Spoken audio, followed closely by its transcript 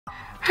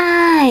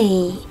Hi!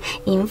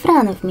 In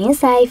front of me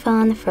is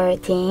iPhone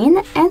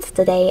 13 and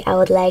today I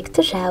would like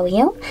to show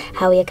you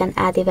how you can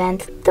add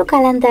event to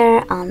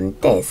calendar on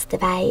this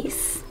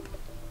device.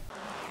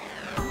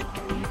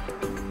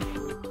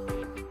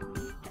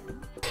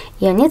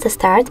 You need to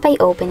start by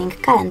opening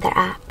Calendar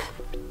app.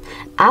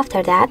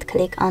 After that,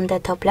 click on the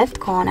top left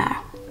corner.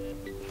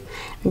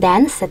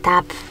 Then set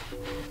up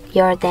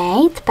your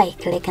date by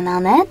clicking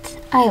on it.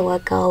 I will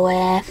go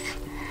with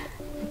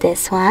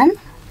this one.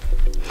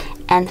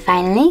 And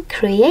finally,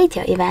 create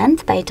your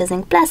event by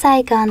choosing plus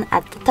icon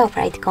at the top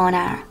right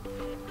corner.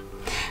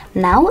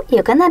 Now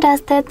you can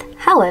adjust it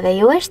however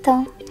you wish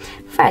to.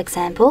 For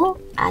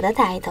example, add a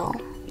title.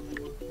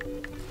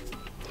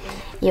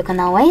 You can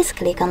always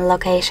click on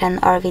location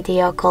or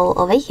video call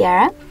over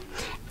here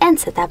and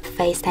set up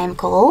FaceTime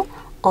call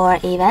or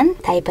even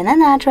type in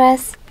an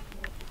address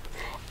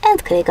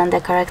and click on the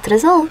correct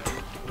result.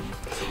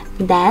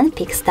 Then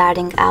pick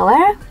starting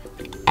hour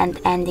and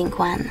ending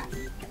one.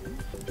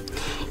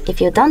 If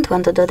you don't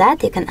want to do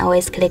that, you can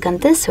always click on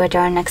this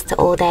switcher next to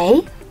all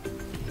day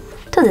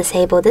to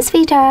disable this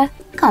feature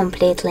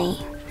completely.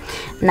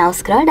 Now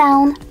scroll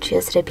down,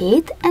 choose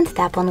repeat and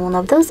tap on one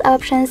of those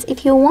options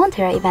if you want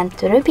your event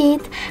to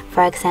repeat,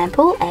 for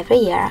example every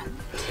year.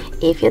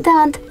 If you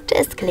don't,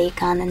 just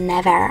click on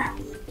never.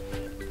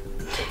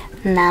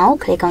 Now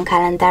click on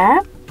calendar,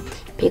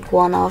 pick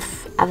one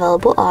of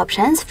available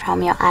options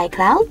from your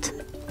iCloud,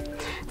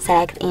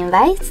 select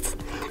invites,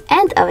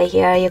 and over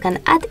here you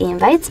can add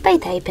invites by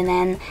typing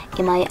in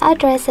email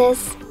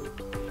addresses.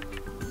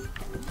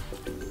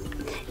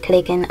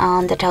 Clicking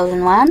on the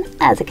chosen one,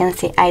 as you can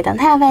see I don't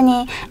have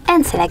any,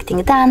 and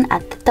selecting done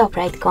at the top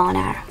right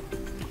corner.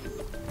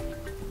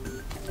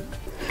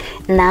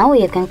 Now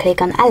you can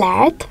click on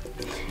alert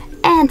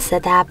and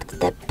set up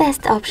the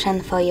best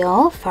option for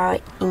you for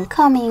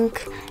incoming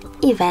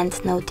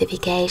event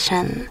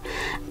notification.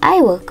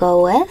 I will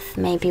go with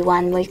maybe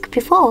 1 week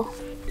before.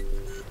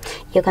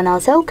 You can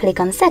also click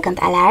on second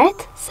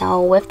alert,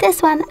 so with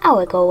this one I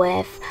will go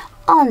with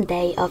on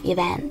day of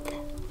event.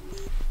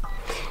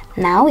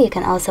 Now you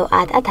can also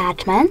add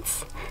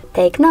attachments,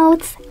 take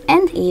notes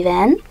and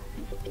even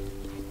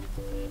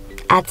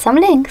add some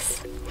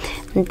links.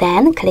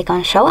 Then click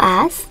on show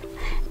as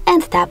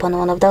and tap on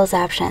one of those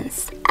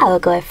options. I will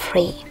go with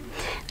free.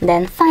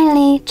 Then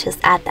finally choose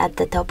add at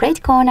the top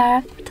right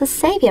corner to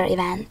save your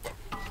event.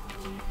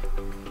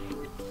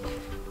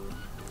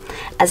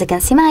 As you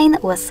can see, mine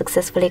was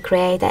successfully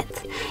created.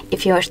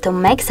 If you wish to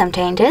make some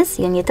changes,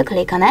 you need to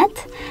click on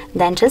it,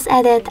 then choose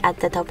edit at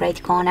the top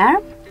right corner,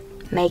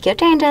 make your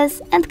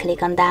changes and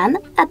click on done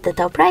at the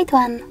top right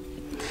one.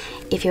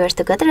 If you wish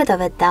to get rid of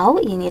it though,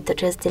 you need to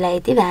choose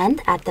delete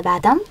event at the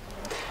bottom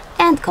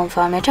and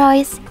confirm your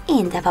choice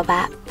in the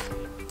pop-up.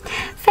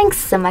 Thanks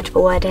so much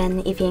for watching.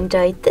 If you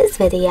enjoyed this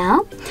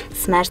video,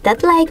 smash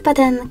that like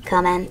button,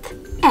 comment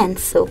and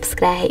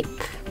subscribe.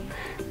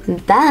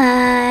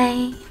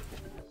 Bye!